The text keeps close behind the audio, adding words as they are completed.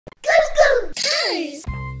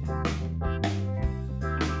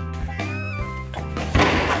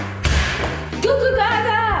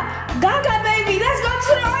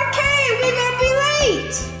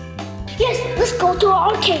to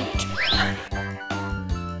our arcade.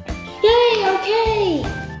 Yay, okay.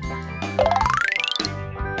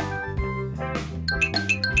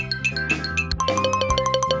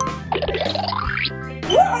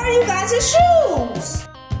 Where are you guys' shoes?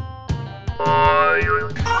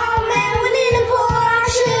 Oh man, we need to pull our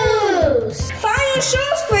shoes. Find your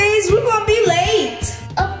shoes, please. We're gonna be late.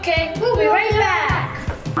 Okay, we'll be right back.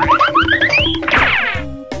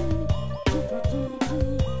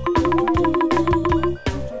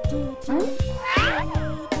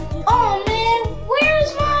 Oh man,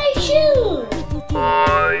 where's my shoes?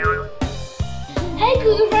 Hey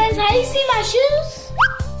Goo Goo friends, how you see my shoes?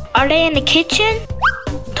 Are they in the kitchen,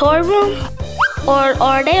 toy room, or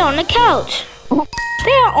are they on the couch?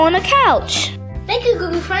 They are on the couch. Thank you, Goo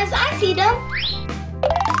Goo friends. I see them.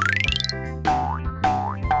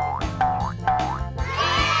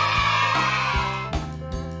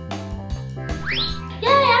 Yay,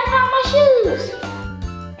 I found my shoes.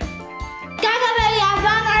 Gaga baby, I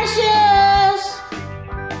found our shoes.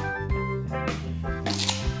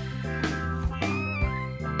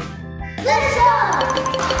 Let's go.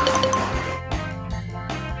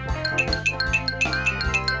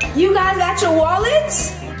 You guys got your wallets?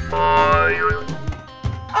 Oh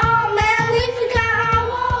man, we forgot our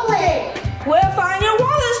wallet. Well, find your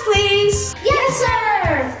wallets, please. Yes,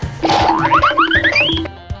 sir.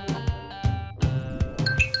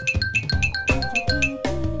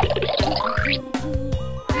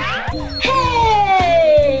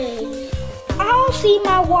 Hey, I don't see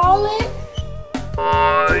my wallet.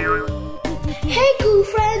 Hey, Goo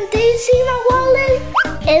friend, do you see my wallet?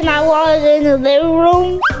 Is my wallet in the living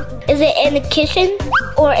room? Is it in the kitchen?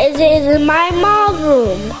 Or is it in my mom's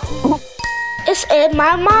room? It's in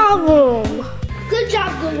my mom's room. Good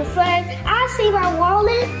job, Goo Goo friend. I see my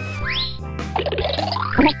wallet.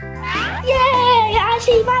 Yay, I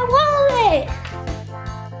see my wallet.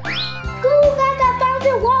 Goo Gaga found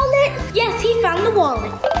your wallet? Yes, he found the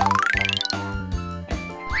wallet.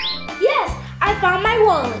 Yes, I found my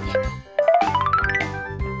wallet.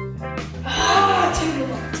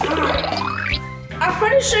 I'm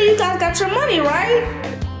pretty sure you guys got your money, right?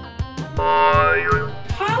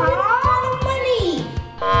 How we found the money?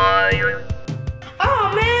 Oh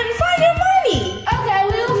man, find your money. Okay,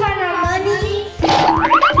 we will find our money.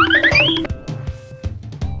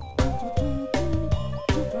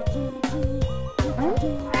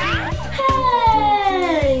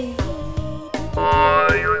 Hey!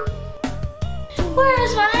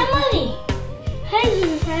 Where's my money? Hey, you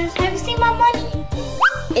friends, have you seen my money?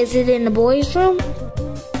 Is it in the boys' room?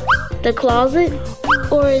 The closet?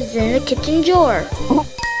 Or is it in the kitchen drawer?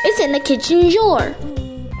 It's in the kitchen drawer.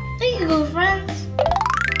 There you go, friends.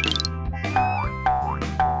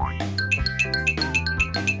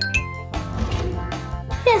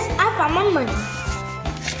 Yes, I found my money.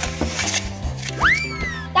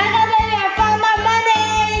 Gaga baby, I found my money.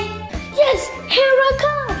 Yes, here I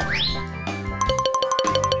come.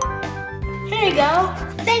 Here you go.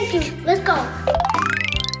 Thank you. Let's go.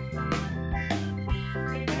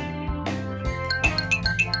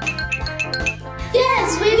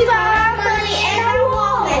 Yes, we found our money and our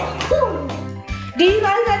wallet. Boom. Do you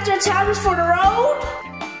guys got your tablets for the road?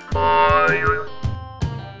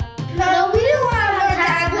 No, we don't have our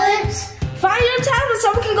tablets. Find your tablets so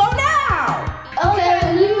we can go now. Okay,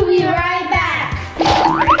 we will be right back.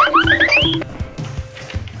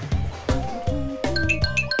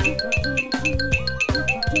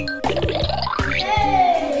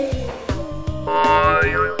 Hey.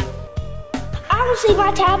 I don't see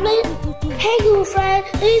my tablet. Hey, Goo friend,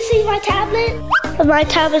 do you see my tablet? Is my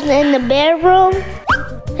tablet in the bedroom?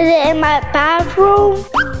 Is it in my bathroom?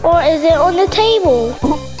 Or is it on the table?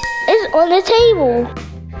 It's on the table.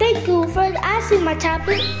 Thank you, friend. I see my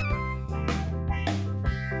tablet.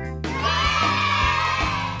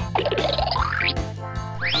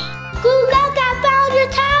 Goo Gaga, I found your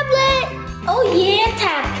tablet. Oh yeah,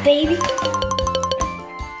 tablet, baby.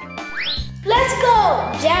 Let's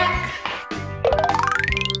go, Jack.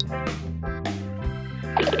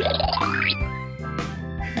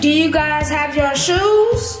 Do you guys have your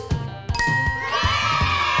shoes?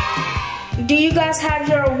 Do you guys have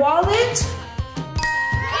your wallet?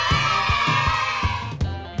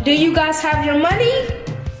 Do you guys have your money?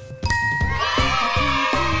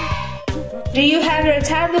 Do you have your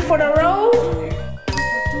tablet for the road?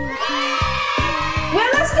 Well,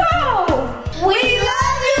 let's go! We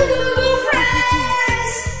love you, Goo Goo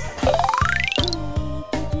friends!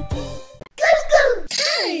 Let's go!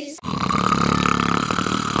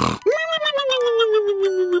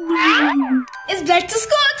 It's back to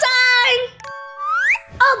school time!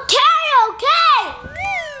 Okay, okay.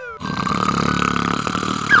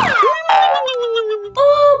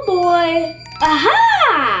 boy. Aha!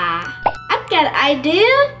 I've got an idea.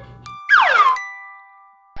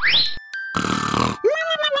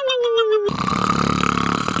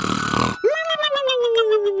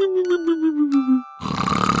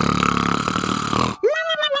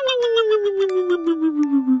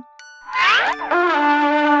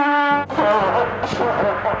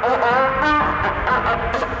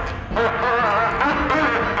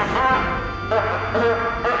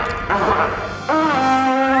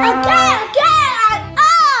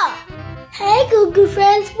 Hey, Goo Goo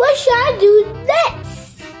friends, what should I do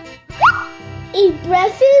next? Eat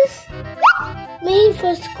breakfast, leave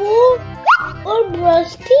for school, or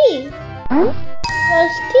brush teeth?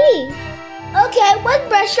 Brush teeth. Okay, let's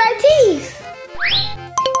brush our teeth.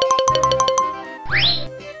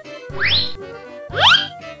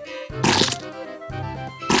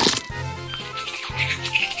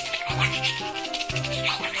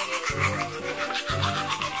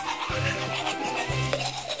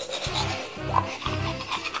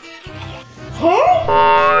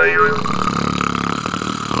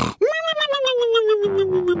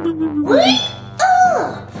 Wake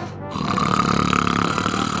up!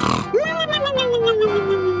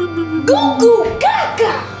 Goo Goo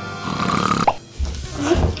Gaga!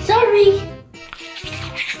 Sorry.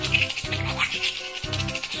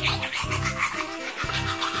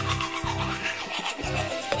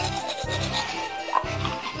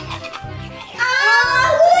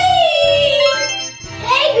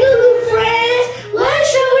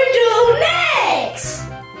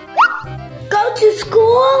 To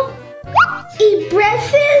school, eat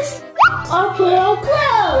breakfast, or put on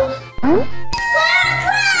clothes. Put on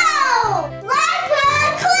clothes! Let's put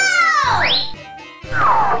on clothes!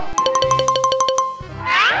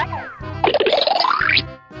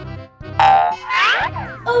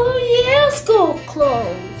 Oh yeah, school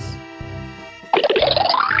clothes.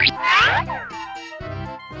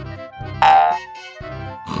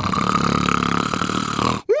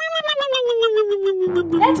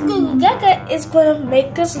 That Goo Goo Gaga is gonna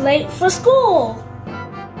make us late for school.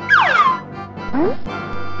 Goo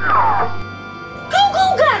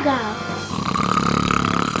Goo Gaga!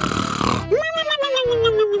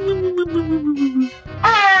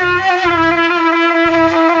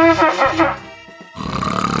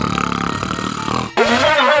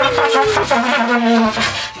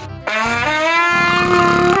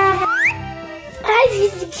 Hi,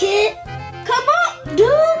 Easy Kid. Come on,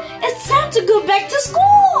 dude. It's time to go back to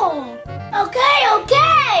school. Okay.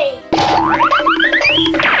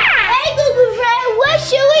 Hey, Goo Goo friend, what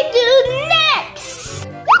should we do next?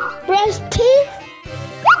 Brush teeth,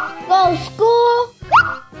 go to school,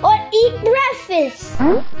 or eat breakfast?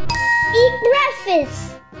 Eat breakfast.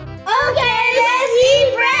 Okay, let's eat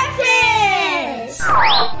breakfast.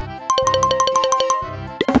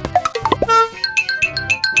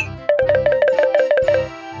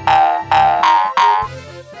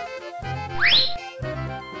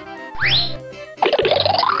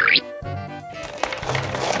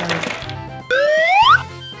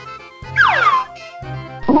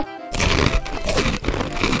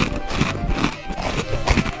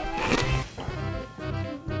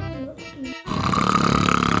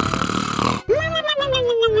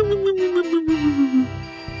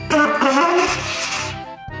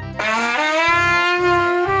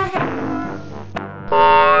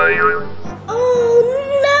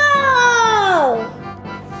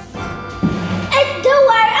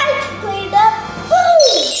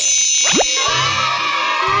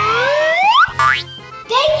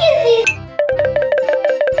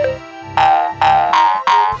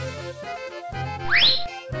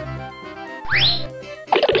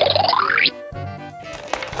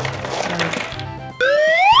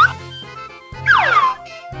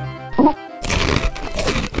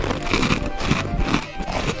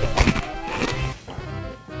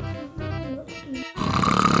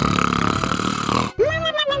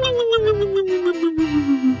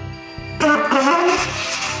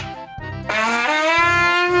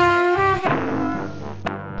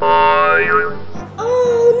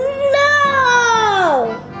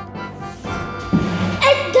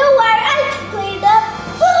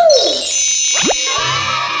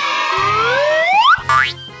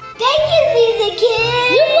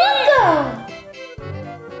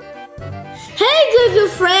 Goo Goo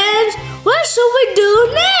friends, what should we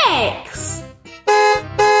do next?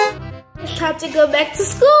 It's time to go back to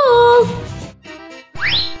school.